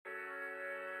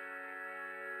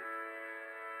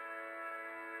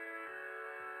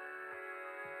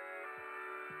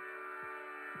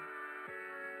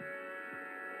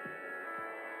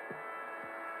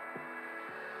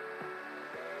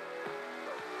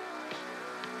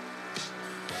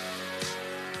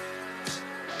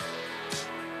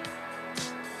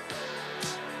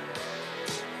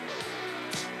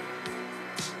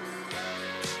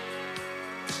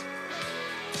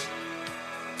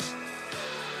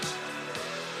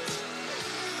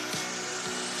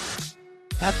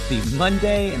Happy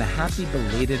Monday and a happy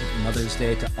belated Mother's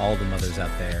Day to all the mothers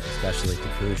out there, especially to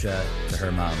Pooja, to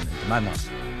her mom, and to my mom.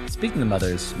 Speaking of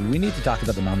mothers, we need to talk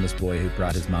about the momless boy who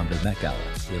brought his mom to the Met Gala,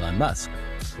 Elon Musk.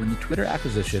 When the Twitter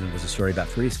acquisition was a story about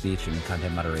free speech and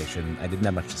content moderation, I didn't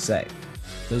have much to say.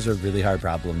 Those are really hard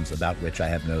problems about which I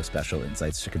have no special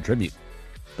insights to contribute.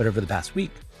 But over the past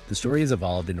week, the story has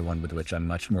evolved into one with which I'm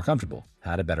much more comfortable: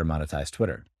 how to better monetize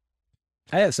Twitter.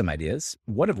 I have some ideas,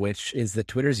 one of which is that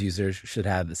Twitter's users should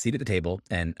have a seat at the table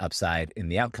and upside in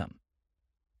the outcome.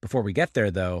 Before we get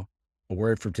there, though, a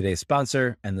word from today's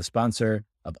sponsor and the sponsor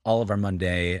of all of our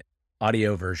Monday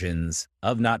audio versions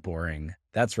of Not Boring.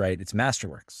 That's right, it's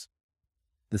Masterworks.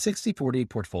 The 60/40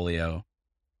 portfolio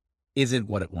isn't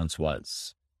what it once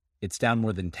was. It's down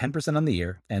more than 10% on the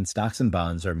year, and stocks and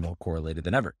bonds are more correlated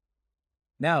than ever.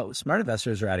 Now, smart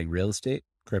investors are adding real estate,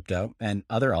 crypto, and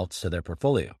other alts to their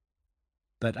portfolio.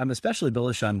 But I'm especially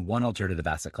bullish on one alternative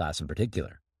asset class in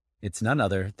particular. It's none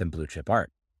other than blue chip art.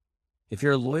 If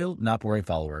you're a loyal, Not Boring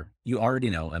follower, you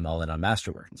already know I'm all in on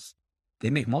Masterworks.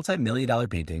 They make multi-million-dollar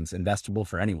paintings investable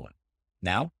for anyone.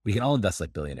 Now, we can all invest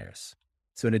like billionaires.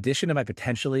 So in addition to my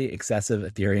potentially excessive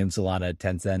Ethereum, Solana,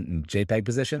 Tencent, and JPEG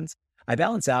positions, I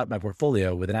balance out my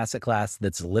portfolio with an asset class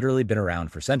that's literally been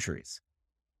around for centuries.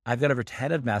 I've got over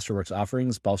 10 of Masterworks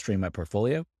offerings bolstering my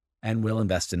portfolio and will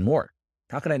invest in more.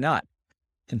 How could I not?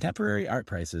 Contemporary art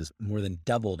prices more than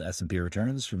doubled S&P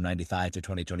returns from 95 to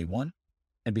 2021.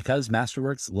 And because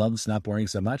Masterworks loves Not Boring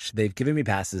so much, they've given me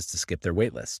passes to skip their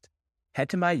waitlist. Head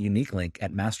to my unique link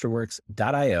at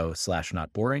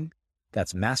masterworks.io/notboring.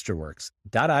 That's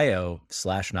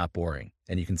masterworks.io/notboring.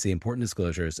 And you can see important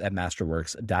disclosures at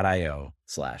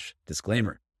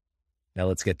masterworks.io/disclaimer. Now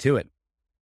let's get to it.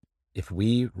 If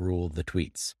we rule the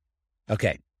tweets.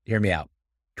 Okay, hear me out.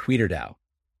 TweeterDAO.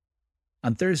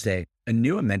 On Thursday, a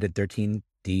new amended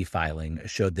 13D filing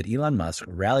showed that Elon Musk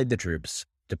rallied the troops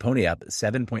to pony up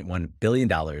 $7.1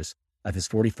 billion of his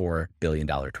 $44 billion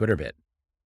Twitter bid.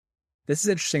 This is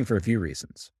interesting for a few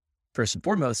reasons. First and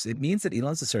foremost, it means that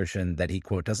Elon's assertion that he,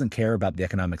 quote, doesn't care about the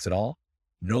economics at all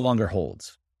no longer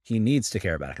holds. He needs to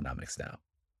care about economics now.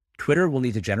 Twitter will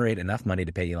need to generate enough money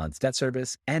to pay Elon's debt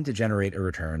service and to generate a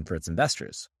return for its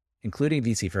investors, including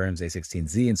VC firms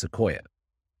A16Z and Sequoia.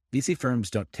 VC firms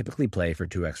don't typically play for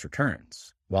 2x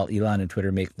returns. While Elon and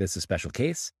Twitter make this a special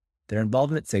case, their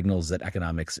involvement signals that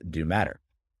economics do matter.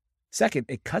 Second,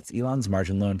 it cuts Elon's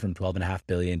margin loan from $12.5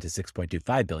 billion to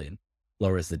 $6.25 billion,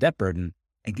 lowers the debt burden,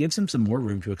 and gives him some more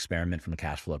room to experiment from a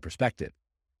cash flow perspective.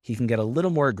 He can get a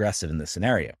little more aggressive in this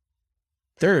scenario.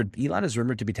 Third, Elon is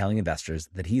rumored to be telling investors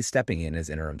that he's stepping in as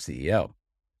interim CEO.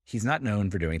 He's not known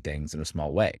for doing things in a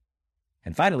small way.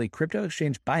 And finally, crypto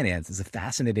exchange Binance is a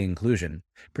fascinating inclusion,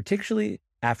 particularly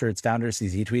after its founder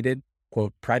CZ tweeted,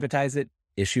 quote, privatize it,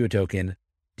 issue a token,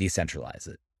 decentralize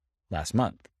it, last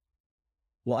month.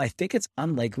 While I think it's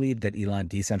unlikely that Elon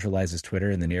decentralizes Twitter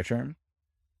in the near term,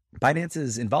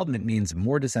 Binance's involvement means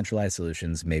more decentralized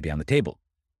solutions may be on the table.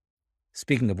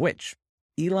 Speaking of which,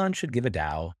 Elon should give a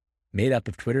DAO made up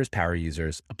of Twitter's power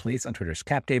users a place on Twitter's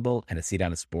cap table and a seat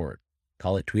on its board.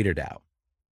 Call it TweeterDAO.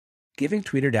 Giving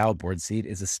TweeterDAO a board seat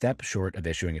is a step short of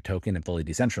issuing a token and fully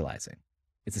decentralizing.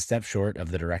 It's a step short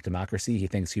of the direct democracy he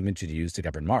thinks humans should use to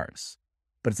govern Mars.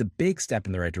 But it's a big step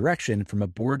in the right direction from a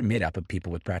board made up of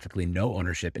people with practically no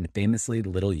ownership and famously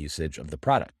little usage of the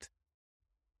product.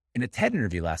 In a TED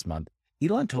interview last month,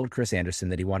 Elon told Chris Anderson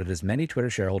that he wanted as many Twitter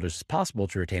shareholders as possible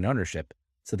to retain ownership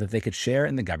so that they could share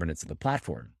in the governance of the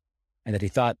platform, and that he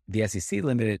thought the SEC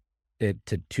limited it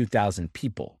to 2,000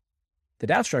 people. The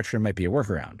DAO structure might be a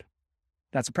workaround.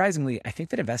 Not surprisingly, I think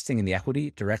that investing in the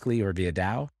equity, directly or via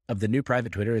DAO, of the new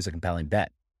private Twitter is a compelling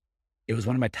bet. It was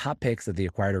one of my top picks at the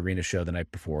Acquired Arena show the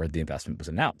night before the investment was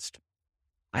announced.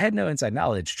 I had no inside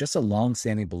knowledge, just a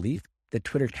long-standing belief that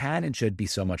Twitter can and should be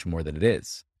so much more than it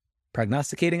is.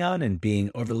 Prognosticating on and being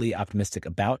overly optimistic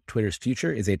about Twitter's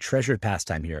future is a treasured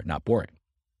pastime here at Not Boring.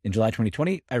 In July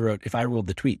 2020, I wrote, If I Ruled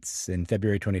the Tweets. In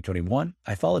February 2021,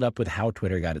 I followed up with how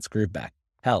Twitter got its groove back.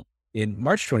 Hell, in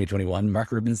March 2021,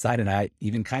 Mark Rubenstein and I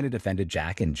even kind of defended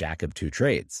Jack and Jack of Two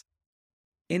Trades.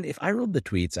 In If I Ruled the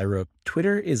Tweets, I wrote,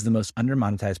 Twitter is the most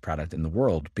undermonetized product in the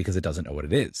world because it doesn't know what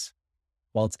it is.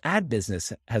 While its ad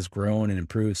business has grown and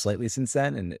improved slightly since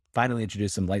then, and it finally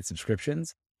introduced some light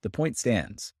subscriptions, the point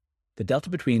stands. The delta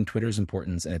between Twitter's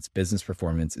importance and its business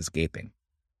performance is gaping.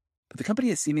 But the company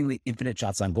has seemingly infinite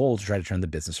shots on goal to try to turn the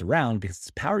business around because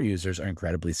its power users are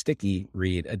incredibly sticky,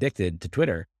 addicted to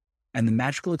Twitter, and the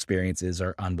magical experiences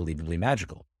are unbelievably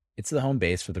magical. It's the home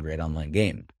base for the great online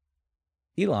game.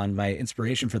 Elon, my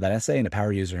inspiration for that essay and a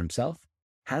power user himself,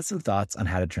 has some thoughts on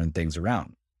how to turn things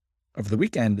around. Over the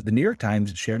weekend, the New York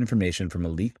Times shared information from a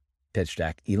leaked pitch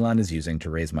deck Elon is using to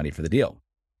raise money for the deal.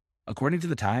 According to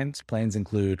the Times, plans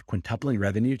include quintupling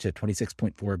revenue to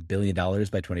 $26.4 billion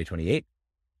by 2028,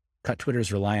 cut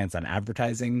Twitter's reliance on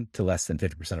advertising to less than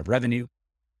 50% of revenue,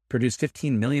 produce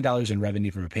 $15 million in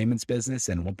revenue from a payments business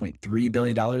and $1.3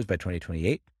 billion by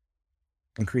 2028,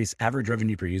 increase average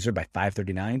revenue per user by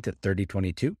 539 to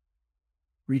 3022,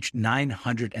 reach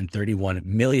 931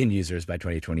 million users by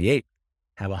 2028,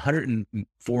 have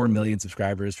 104 million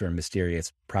subscribers for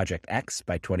mysterious Project X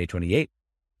by 2028,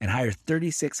 and hire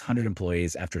 3,600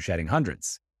 employees after shedding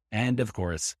hundreds. And of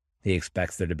course, he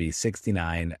expects there to be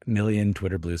 69 million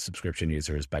Twitter Blue subscription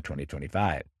users by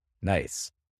 2025.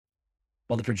 Nice.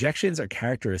 While the projections are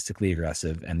characteristically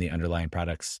aggressive and the underlying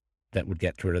products that would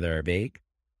get Twitter there are vague,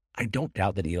 I don't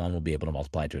doubt that Elon will be able to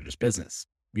multiply Twitter's business.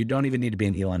 You don't even need to be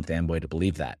an Elon fanboy to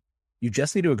believe that. You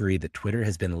just need to agree that Twitter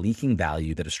has been leaking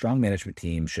value that a strong management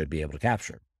team should be able to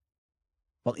capture.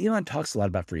 While Elon talks a lot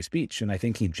about free speech, and I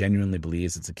think he genuinely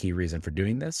believes it's a key reason for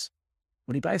doing this,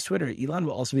 when he buys Twitter, Elon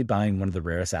will also be buying one of the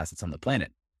rarest assets on the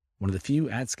planet, one of the few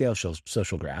at-scale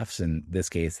social graphs, in this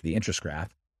case, the interest graph,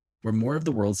 where more of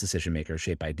the world's decision makers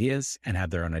shape ideas and have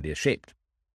their own ideas shaped.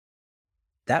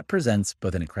 That presents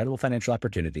both an incredible financial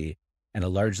opportunity and a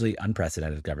largely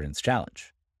unprecedented governance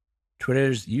challenge.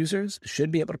 Twitter's users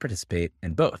should be able to participate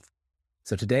in both.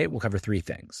 So today we'll cover three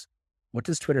things. What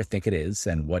does Twitter think it is,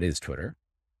 and what is Twitter?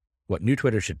 What new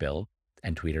Twitter should build,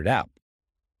 and tweeted out.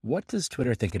 What does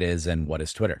Twitter think it is, and what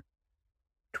is Twitter?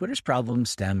 Twitter's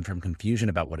problems stem from confusion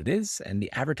about what it is and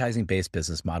the advertising-based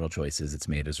business model choices it's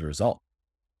made as a result.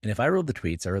 And if I ruled the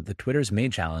tweets, I wrote that Twitter's main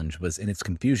challenge was in its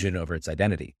confusion over its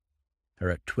identity. I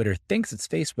wrote, Twitter thinks it's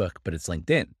Facebook, but it's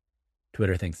LinkedIn.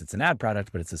 Twitter thinks it's an ad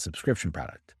product, but it's a subscription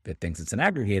product. It thinks it's an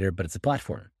aggregator, but it's a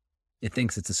platform. It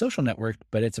thinks it's a social network,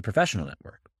 but it's a professional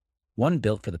network. One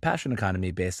built for the passion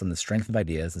economy based on the strength of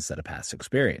ideas instead of past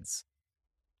experience.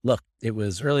 Look, it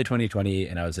was early 2020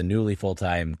 and I was a newly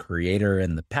full-time creator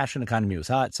and the passion economy was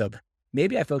hot, so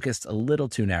maybe I focused a little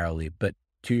too narrowly, but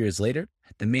 2 years later,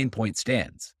 the main point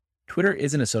stands. Twitter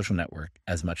isn't a social network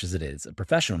as much as it is a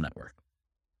professional network.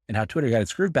 And how Twitter got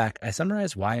its groove back, I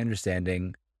summarized why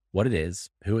understanding what it is,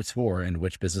 who it's for, and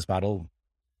which business model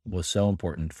was so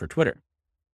important for Twitter.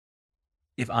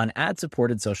 If on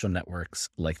ad-supported social networks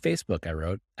like Facebook, I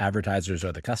wrote, advertisers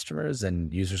are the customers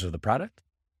and users are the product.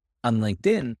 On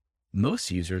LinkedIn,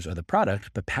 most users are the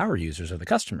product, but power users are the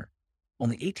customer.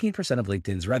 Only 18% of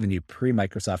LinkedIn's revenue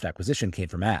pre-Microsoft acquisition came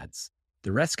from ads.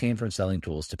 The rest came from selling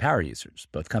tools to power users,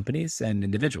 both companies and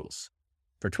individuals.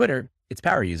 For Twitter, its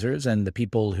power users and the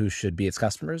people who should be its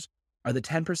customers are the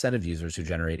 10% of users who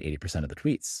generate 80% of the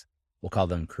tweets. We'll call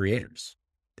them creators.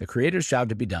 The creator's job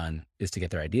to be done is to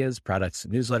get their ideas, products,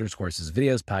 newsletters, courses,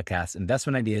 videos, podcasts,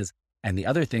 investment ideas, and the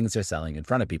other things they're selling in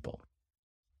front of people.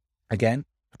 Again,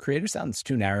 a creator sounds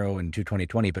too narrow and too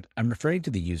 2020, but I'm referring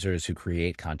to the users who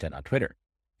create content on Twitter,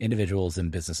 individuals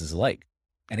and businesses alike.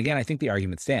 And again, I think the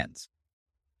argument stands.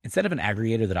 Instead of an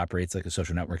aggregator that operates like a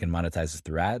social network and monetizes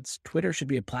through ads, Twitter should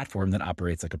be a platform that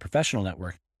operates like a professional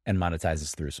network and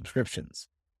monetizes through subscriptions.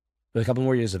 With a couple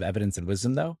more years of evidence and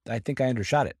wisdom, though, I think I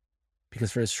undershot it.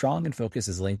 Because for as strong and focused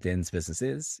as LinkedIn's business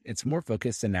is, it's more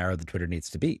focused and narrow than Twitter needs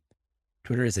to be.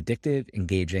 Twitter is addictive,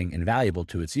 engaging, and valuable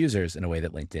to its users in a way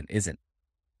that LinkedIn isn't.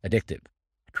 Addictive.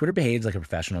 Twitter behaves like a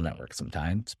professional network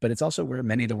sometimes, but it's also where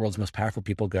many of the world's most powerful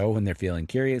people go when they're feeling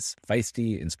curious,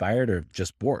 feisty, inspired, or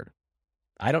just bored.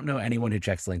 I don't know anyone who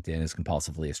checks LinkedIn as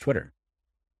compulsively as Twitter.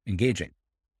 Engaging.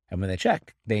 And when they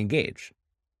check, they engage.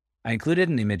 I included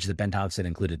an image that Ben Thompson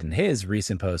included in his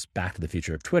recent post, Back to the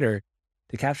Future of Twitter,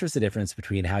 that captures the difference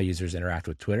between how users interact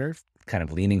with Twitter, kind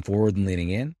of leaning forward and leaning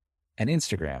in, and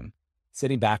Instagram,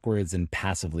 sitting backwards and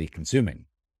passively consuming.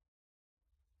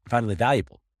 Finally,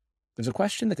 valuable. There's a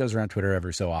question that goes around Twitter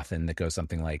every so often that goes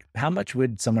something like, how much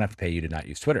would someone have to pay you to not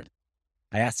use Twitter?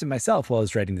 I asked it myself while I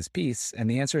was writing this piece, and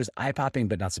the answer is eye-popping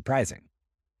but not surprising.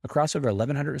 Across over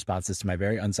 1,100 responses to my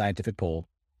very unscientific poll,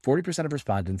 40% of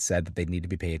respondents said that they'd need to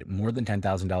be paid more than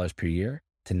 $10,000 per year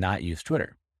to not use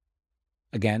Twitter.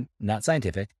 Again, not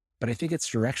scientific, but I think it's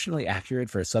directionally accurate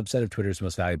for a subset of Twitter's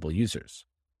most valuable users,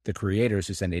 the creators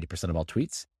who send 80% of all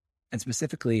tweets, and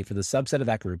specifically for the subset of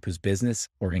that group whose business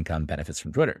or income benefits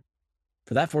from Twitter.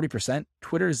 For that 40%,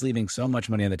 Twitter is leaving so much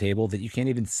money on the table that you can't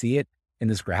even see it in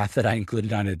this graph that I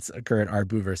included on its current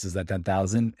ARPU versus that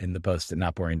 10,000 in the post at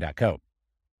notboring.co.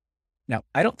 Now,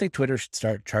 I don't think Twitter should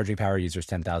start charging power users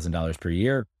 $10,000 per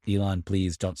year. Elon,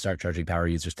 please don't start charging power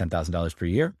users $10,000 per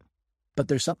year. But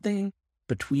there's something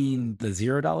between the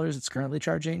 $0 it's currently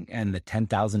charging and the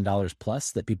 $10,000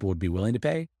 plus that people would be willing to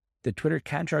pay that Twitter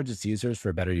can charge its users for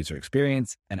a better user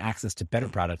experience and access to better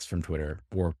products from Twitter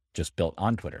or just built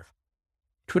on Twitter.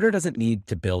 Twitter doesn't need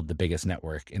to build the biggest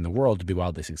network in the world to be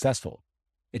wildly successful.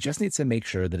 It just needs to make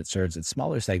sure that it serves its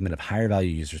smaller segment of higher value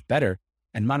users better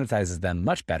and monetizes them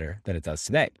much better than it does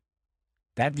today.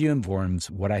 That view informs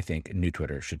what I think new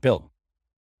Twitter should build.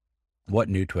 What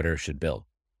new Twitter should build.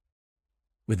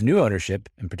 With new ownership,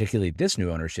 and particularly this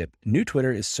new ownership, new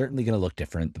Twitter is certainly going to look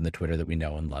different than the Twitter that we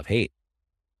know and love hate.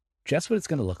 Just what it's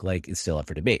going to look like is still up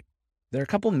for debate. There are a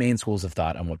couple main schools of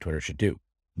thought on what Twitter should do.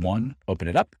 1, open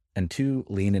it up, and 2,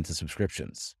 lean into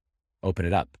subscriptions. Open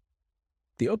it up.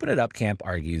 The open it up camp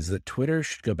argues that Twitter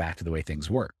should go back to the way things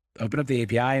were. Open up the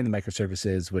API and the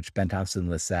microservices, which Ben Thompson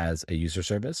lists as a user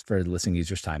service for listing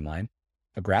users' timeline,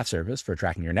 a graph service for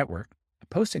tracking your network, a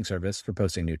posting service for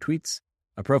posting new tweets,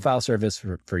 a profile service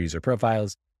for user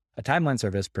profiles, a timeline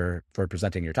service for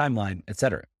presenting your timeline,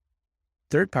 etc.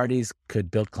 Third parties could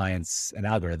build clients and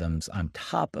algorithms on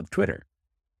top of Twitter.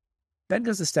 Ben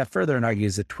goes a step further and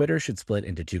argues that Twitter should split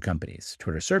into 2 companies,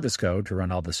 Twitter Service Co. to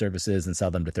run all the services and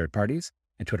sell them to third parties,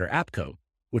 and Twitter App Co.,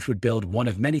 which would build one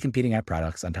of many competing app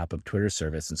products on top of Twitter's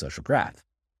service and social graph.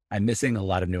 I'm missing a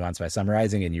lot of nuance by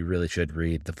summarizing, and you really should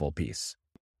read the full piece.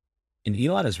 And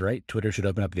Elon is right, Twitter should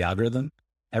open up the algorithm.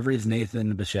 Every's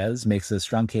Nathan Bashez makes a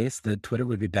strong case that Twitter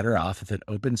would be better off if it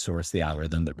open sourced the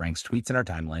algorithm that ranks tweets in our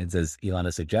timelines, as Elon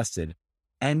has suggested,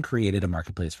 and created a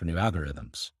marketplace for new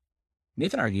algorithms.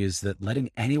 Nathan argues that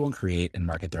letting anyone create and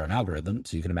market their own algorithm,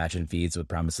 so you can imagine feeds with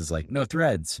promises like no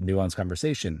threads, nuanced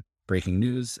conversation, breaking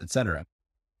news, etc.,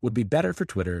 would be better for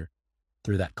Twitter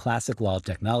through that classic law of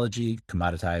technology,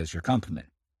 commoditize your complement.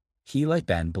 He, like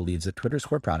Ben, believes that Twitter's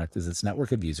core product is its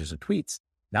network of users and tweets,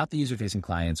 not the user-facing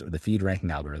clients or the feed ranking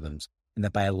algorithms, and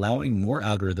that by allowing more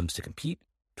algorithms to compete,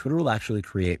 Twitter will actually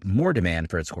create more demand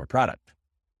for its core product.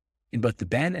 In both the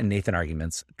Ben and Nathan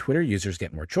arguments, Twitter users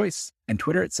get more choice, and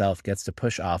Twitter itself gets to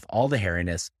push off all the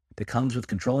hairiness that comes with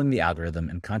controlling the algorithm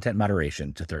and content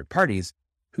moderation to third parties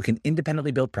who can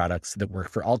independently build products that work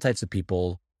for all types of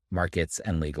people, markets,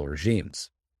 and legal regimes.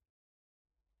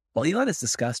 While Elon has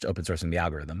discussed open sourcing the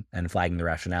algorithm and flagging the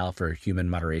rationale for human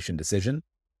moderation decision,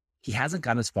 he hasn't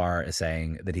gone as far as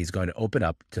saying that he's going to open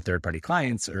up to third-party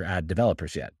clients or add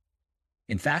developers yet.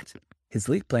 In fact, his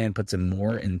leak plan puts him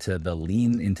more into the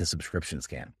lean into subscriptions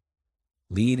camp.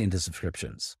 Lean into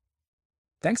subscriptions.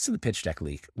 Thanks to the pitch deck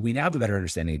leak, we now have a better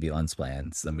understanding of Elon's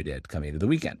plans than we did coming into the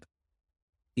weekend.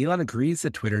 Elon agrees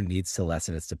that Twitter needs to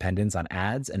lessen its dependence on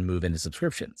ads and move into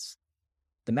subscriptions.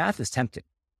 The math is tempting.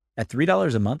 At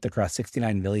 $3 a month across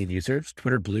 69 million users,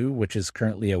 Twitter Blue, which is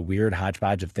currently a weird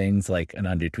hodgepodge of things like an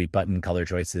undo tweet button, color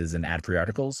choices, and ad-free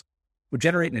articles, would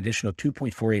generate an additional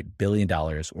 $2.48 billion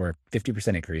or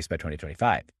 50% increase by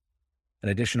 2025. An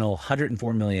additional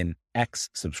 104 million X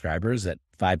subscribers at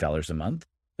 $5 a month,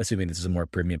 assuming this is a more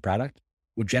premium product,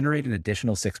 would generate an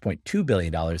additional $6.2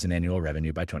 billion in annual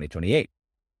revenue by 2028.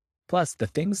 Plus, the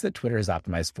things that Twitter is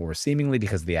optimized for, seemingly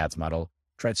because of the ads model,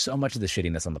 drive so much of the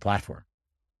shittiness on the platform.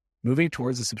 Moving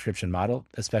towards a subscription model,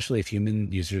 especially if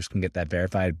human users can get that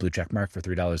verified blue checkmark for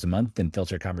 $3 a month and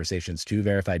filter conversations to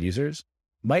verified users,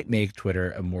 might make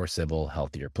Twitter a more civil,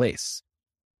 healthier place.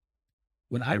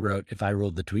 When I wrote If I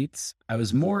Ruled the Tweets, I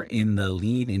was more in the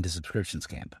lean into subscriptions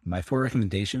camp. My 4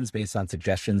 recommendations based on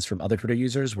suggestions from other Twitter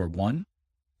users were 1,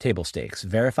 table stakes,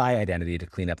 verify identity to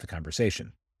clean up the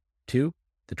conversation. 2,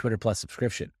 the Twitter Plus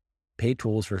subscription, pay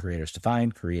tools for creators to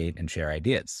find, create, and share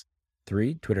ideas.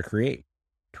 3, Twitter Create.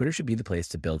 Twitter should be the place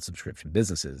to build subscription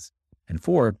businesses. And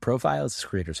 4, profiles as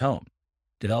creators' home.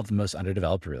 Develop the most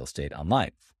underdeveloped real estate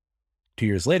online. 2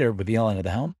 years later, with Elon at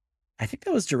the helm, I think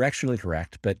that was directionally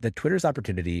correct, but that Twitter's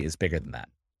opportunity is bigger than that.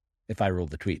 If I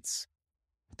ruled the tweets.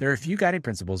 There are a few guiding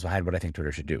principles behind what I think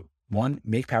Twitter should do. 1,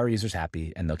 make power users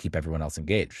happy and they'll keep everyone else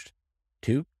engaged.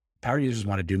 2, power users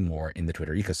want to do more in the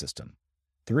Twitter ecosystem.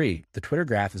 3, the Twitter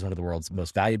graph is one of the world's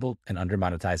most valuable and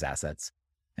under-monetized assets.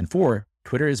 And 4,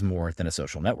 Twitter is more than a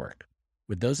social network.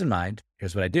 With those in mind,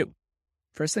 here's what I do.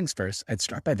 First things first, I'd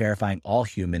start by verifying all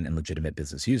human and legitimate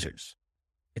business users.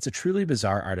 It's a truly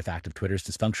bizarre artifact of Twitter's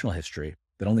dysfunctional history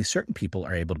that only certain people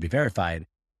are able to be verified,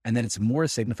 and that it's more a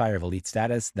signifier of elite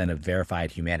status than of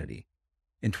verified humanity.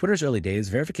 In Twitter's early days,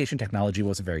 verification technology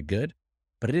wasn't very good,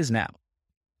 but it is now.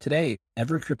 Today,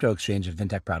 every crypto exchange and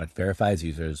fintech product verifies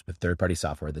users with third-party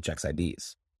software that checks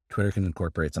IDs. Twitter can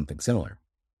incorporate something similar.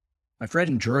 My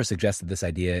friend Jura suggested this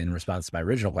idea in response to my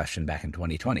original question back in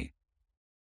 2020.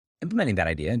 Implementing that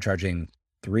idea and charging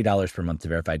 $3 per month to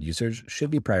verified users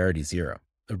should be priority 0,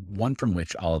 the one from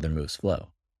which all other moves flow.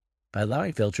 By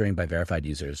allowing filtering by verified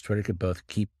users, Twitter could both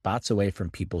keep bots away from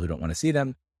people who don't want to see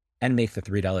them and make the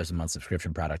 $3 a month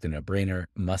subscription product a no-brainer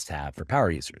must-have for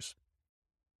power users.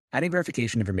 Adding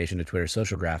verification information to Twitter's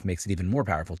social graph makes it even more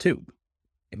powerful too.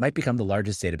 It might become the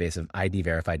largest database of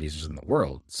ID-verified users in the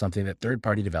world, something that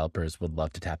third-party developers would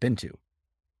love to tap into,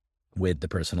 with the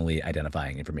personally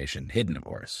identifying information hidden, of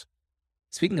course.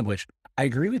 Speaking of which, I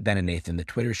agree with Ben and Nathan that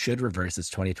Twitter should reverse its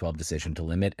 2012 decision to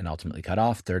limit and ultimately cut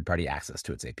off third-party access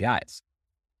to its APIs.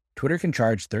 Twitter can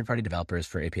charge third-party developers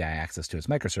for API access to its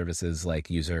microservices like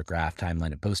user, graph,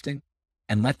 timeline, and posting,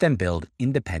 and let them build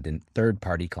independent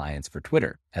third-party clients for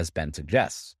Twitter, as Ben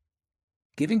suggests.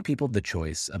 Giving people the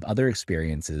choice of other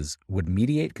experiences would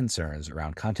mediate concerns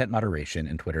around content moderation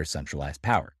and Twitter's centralized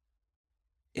power.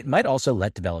 It might also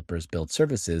let developers build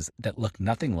services that look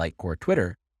nothing like core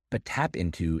Twitter, but tap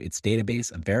into its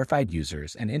database of verified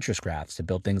users and interest graphs to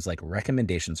build things like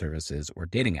recommendation services or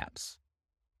dating apps.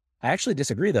 I actually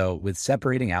disagree, though, with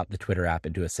separating out the Twitter app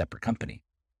into a separate company.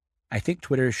 I think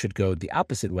Twitter should go the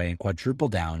opposite way and quadruple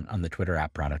down on the Twitter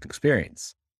app product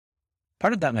experience.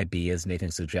 Part of that might be, as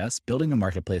Nathan suggests, building a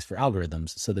marketplace for algorithms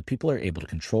so that people are able to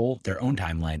control their own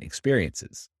timeline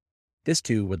experiences. This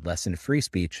too would lessen free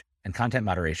speech and content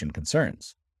moderation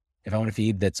concerns. If I want a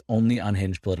feed that's only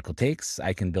unhinged political takes,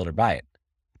 I can build or buy it.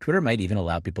 Twitter might even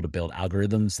allow people to build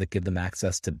algorithms that give them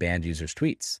access to banned users'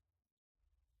 tweets.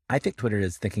 I think Twitter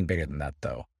is thinking bigger than that,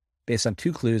 though, based on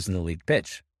two clues in the leaked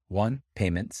pitch. One,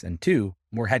 payments, and two,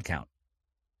 more headcount.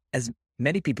 As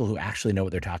many people who actually know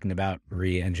what they're talking about,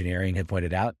 re-engineering, have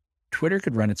pointed out, Twitter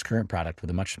could run its current product with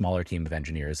a much smaller team of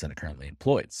engineers than it currently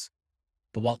employs.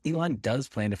 But while Elon does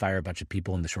plan to fire a bunch of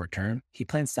people in the short term, he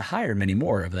plans to hire many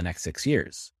more over the next 6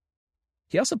 years.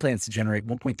 He also plans to generate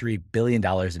 $1.3 billion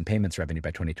in payments revenue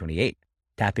by 2028,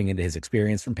 tapping into his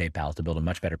experience from PayPal to build a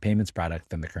much better payments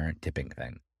product than the current tipping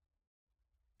thing.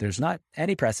 There's not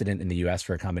any precedent in the US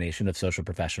for a combination of social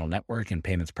professional network and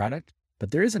payments product,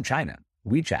 but there is in China,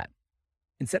 WeChat.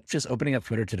 Instead of just opening up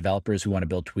Twitter to developers who want to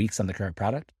build tweaks on the current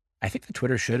product, I think that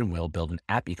Twitter should and will build an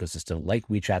app ecosystem like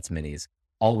WeChat's minis,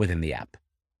 all within the app.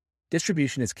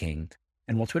 Distribution is king,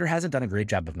 and while Twitter hasn't done a great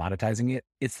job of monetizing it,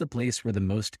 it's the place where the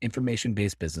most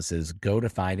information-based businesses go to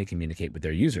find and communicate with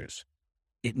their users.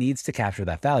 It needs to capture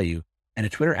that value, and a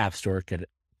Twitter app store could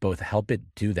both help it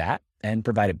do that and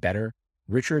provide a better,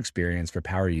 richer experience for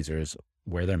power users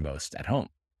where they're most at home.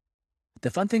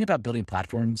 The fun thing about building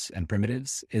platforms and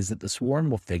primitives is that the swarm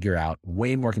will figure out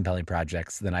way more compelling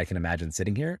projects than I can imagine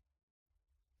sitting here.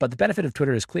 But the benefit of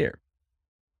Twitter is clear.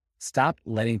 Stop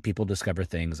letting people discover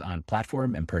things on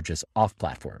platform and purchase off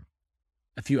platform.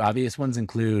 A few obvious ones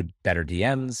include better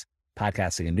DMs,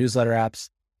 podcasting and newsletter apps,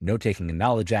 note-taking and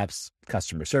knowledge apps,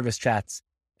 customer service chats,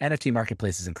 NFT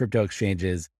marketplaces and crypto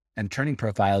exchanges, and turning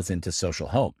profiles into social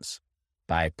homes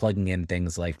by plugging in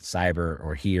things like Cyber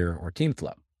or Here or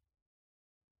Teamflow.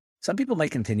 Some people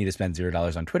might continue to spend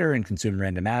 $0 on Twitter and consume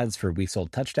random ads for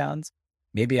weeks-old touchdowns.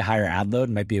 Maybe a higher ad load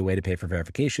might be a way to pay for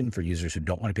verification for users who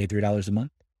don't want to pay $3 a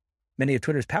month. Many of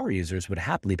Twitter's power users would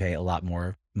happily pay a lot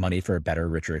more money for a better,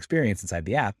 richer experience inside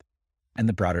the app and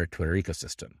the broader Twitter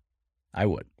ecosystem. I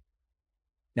would.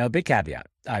 Now, a big caveat,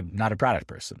 I'm not a product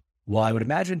person. While I would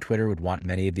imagine Twitter would want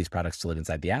many of these products to live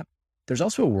inside the app, there's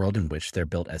also a world in which they're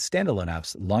built as standalone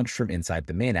apps launched from inside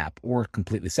the main app or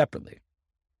completely separately.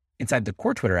 Inside the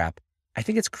core Twitter app, I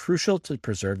think it's crucial to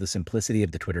preserve the simplicity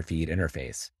of the Twitter feed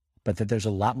interface, but that there's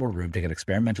a lot more room to get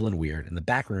experimental and weird in the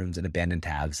back rooms and abandoned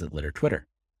tabs that litter Twitter.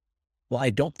 While I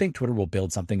don't think Twitter will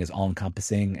build something as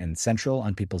all-encompassing and central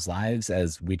on people's lives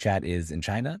as WeChat is in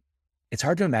China, it's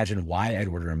hard to imagine why I'd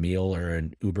order a meal or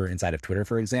an Uber inside of Twitter,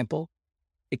 for example.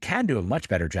 It can do a much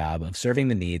better job of serving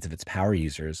the needs of its power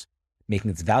users, making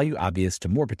its value obvious to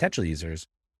more potential users,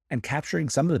 and capturing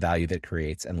some of the value that it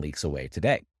creates and leaks away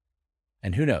today.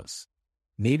 And who knows,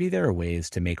 maybe there are ways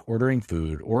to make ordering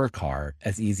food or a car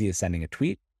as easy as sending a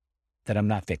tweet that I'm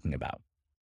not thinking about.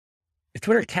 If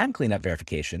Twitter can clean up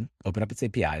verification, open up its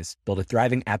APIs, build a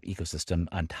thriving app ecosystem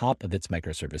on top of its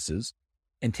microservices,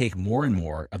 and take more and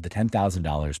more of the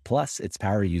 $10,000 plus its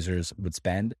power users would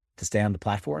spend to stay on the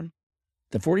platform,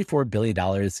 the $44 billion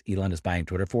Elon is buying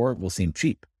Twitter for will seem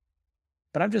cheap.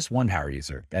 But I'm just one power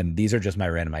user, and these are just my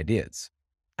random ideas.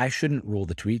 I shouldn't rule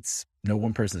the tweets. No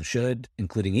one person should,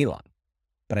 including Elon.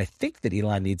 But I think that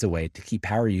Elon needs a way to keep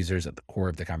power users at the core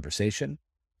of the conversation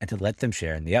and to let them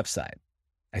share in the upside.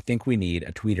 I think we need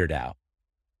a Tweeter DAO.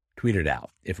 Tweeter DAO,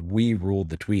 if we ruled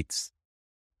the tweets.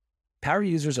 Power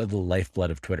users are the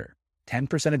lifeblood of Twitter.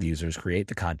 10% of users create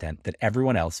the content that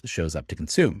everyone else shows up to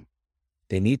consume.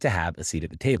 They need to have a seat at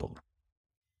the table.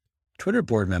 Twitter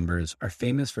board members are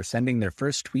famous for sending their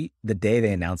first tweet the day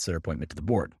they announce their appointment to the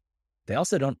board. They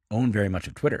also don't own very much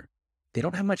of Twitter. they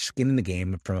don't have much skin in the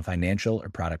game from a financial or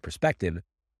product perspective,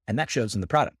 and that shows in the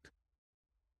product.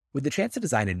 With the chance to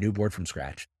design a new board from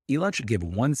scratch, Elon should give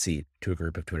one seat to a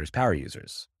group of Twitter's power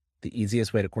users. The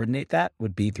easiest way to coordinate that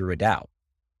would be through a DAO.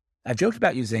 I've joked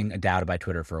about using a DAO to buy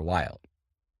Twitter for a while.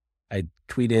 I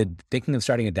tweeted thinking of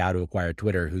starting a DAO to acquire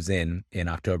Twitter, who's in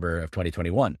October of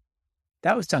 2021.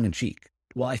 That was tongue-in-cheek.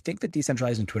 While I think that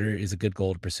decentralizing Twitter is a good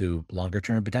goal to pursue longer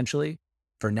term potentially,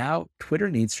 for now, Twitter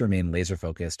needs to remain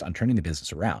laser-focused on turning the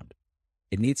business around.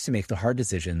 It needs to make the hard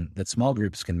decision that small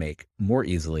groups can make more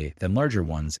easily than larger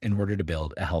ones in order to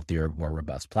build a healthier, more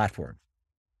robust platform.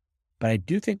 But I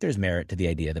do think there's merit to the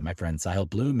idea that my friends Sahil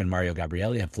Bloom and Mario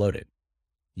Gabrielli have floated,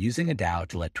 using a DAO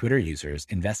to let Twitter users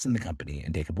invest in the company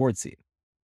and take a board seat.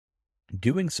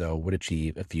 Doing so would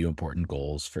achieve a few important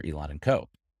goals for Elon and co.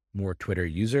 More Twitter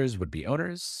users would be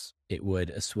owners. It would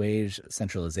assuage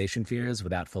centralization fears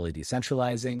without fully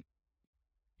decentralizing.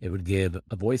 It would give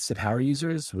a voice to power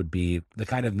users, would be the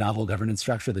kind of novel governance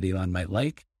structure that Elon might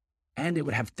like. And it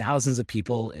would have thousands of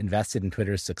people invested in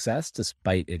Twitter's success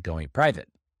despite it going private.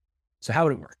 So how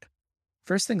would it work?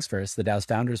 First things first, the DAO's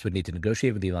founders would need to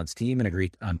negotiate with Elon's team and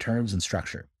agree on terms and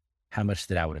structure, how much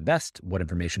the DAO would invest, what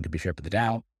information could be shared with the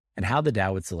DAO, and how the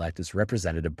DAO would select its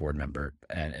representative board member,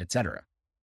 etc.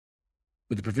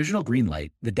 With the provisional green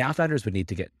light, the DAO founders would need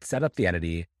to set up the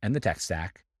entity and the tech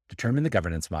stack, determine the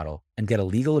governance model, and get a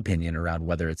legal opinion around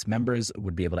whether its members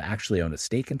would be able to actually own a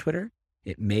stake in Twitter.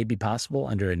 It may be possible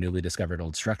under a newly discovered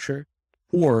old structure,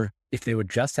 or if they would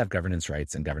just have governance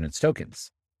rights and governance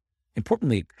tokens.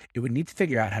 Importantly, it would need to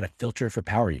figure out how to filter for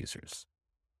power users.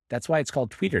 That's why it's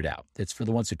called TweeterDAO. It's for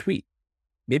the ones who tweet.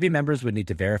 Maybe members would need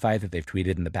to verify that they've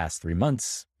tweeted in the past 3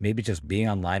 months, maybe just being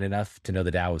online enough to know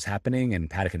the DAO was happening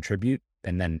and how to contribute,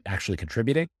 and then actually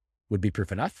contributing would be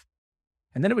proof enough.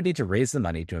 And then it would need to raise the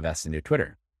money to invest in new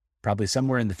Twitter, probably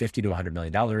somewhere in the $50 to $100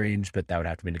 million range, but that would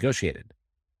have to be negotiated.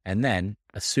 And then,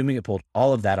 assuming it pulled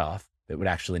all of that off, it would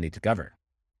actually need to govern.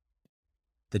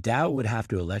 The DAO would have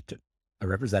to elect a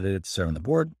representative to serve on the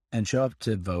board and show up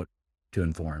to vote to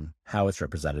inform how its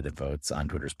representative votes on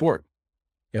Twitter's board.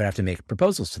 It would have to make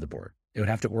proposals to the board. It would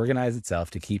have to organize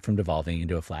itself to keep from devolving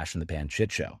into a flash-in-the-pan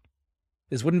shit show.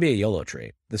 This wouldn't be a YOLO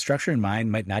trade. The structure in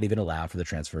mind might not even allow for the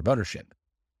transfer of ownership.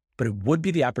 But it would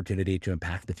be the opportunity to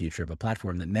impact the future of a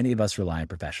platform that many of us rely on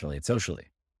professionally and socially.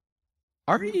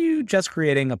 Are you just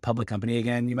creating a public company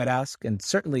again, you might ask? And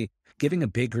certainly, giving a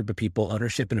big group of people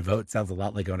ownership and a vote sounds a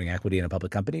lot like owning equity in a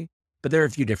public company, but there are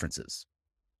a few differences.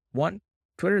 One,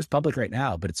 Twitter is public right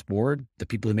now, but its board, the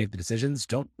people who make the decisions,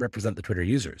 don't represent the Twitter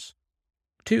users.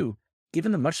 Two,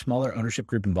 given the much smaller ownership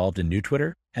group involved in new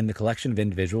Twitter and the collection of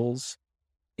individuals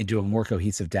into a more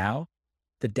cohesive DAO,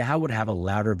 the DAO would have a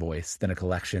louder voice than a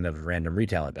collection of random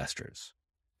retail investors.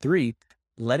 Three,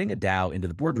 letting a DAO into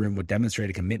the boardroom would demonstrate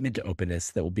a commitment to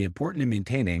openness that will be important in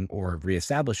maintaining or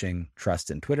reestablishing trust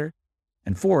in Twitter.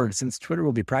 And four, since Twitter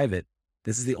will be private,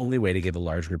 this is the only way to give a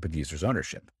large group of users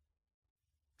ownership.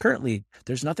 Currently,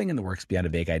 there's nothing in the works beyond a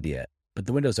vague idea, but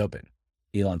the window's open.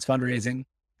 Elon's fundraising,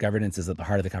 governance is at the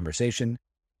heart of the conversation,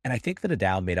 and I think that a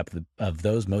DAO made up of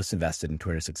those most invested in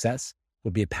Twitter's success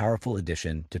would be a powerful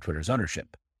addition to Twitter's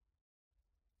ownership.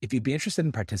 If you'd be interested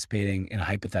in participating in a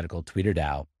hypothetical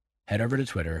TweeterDAO, head over to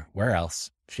Twitter, where else,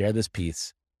 share this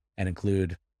piece, and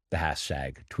include the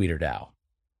hashtag TweeterDAO.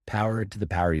 Power to the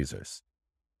power users.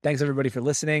 Thanks everybody for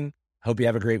listening. Hope you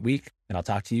have a great week, and I'll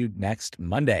talk to you next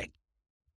Monday.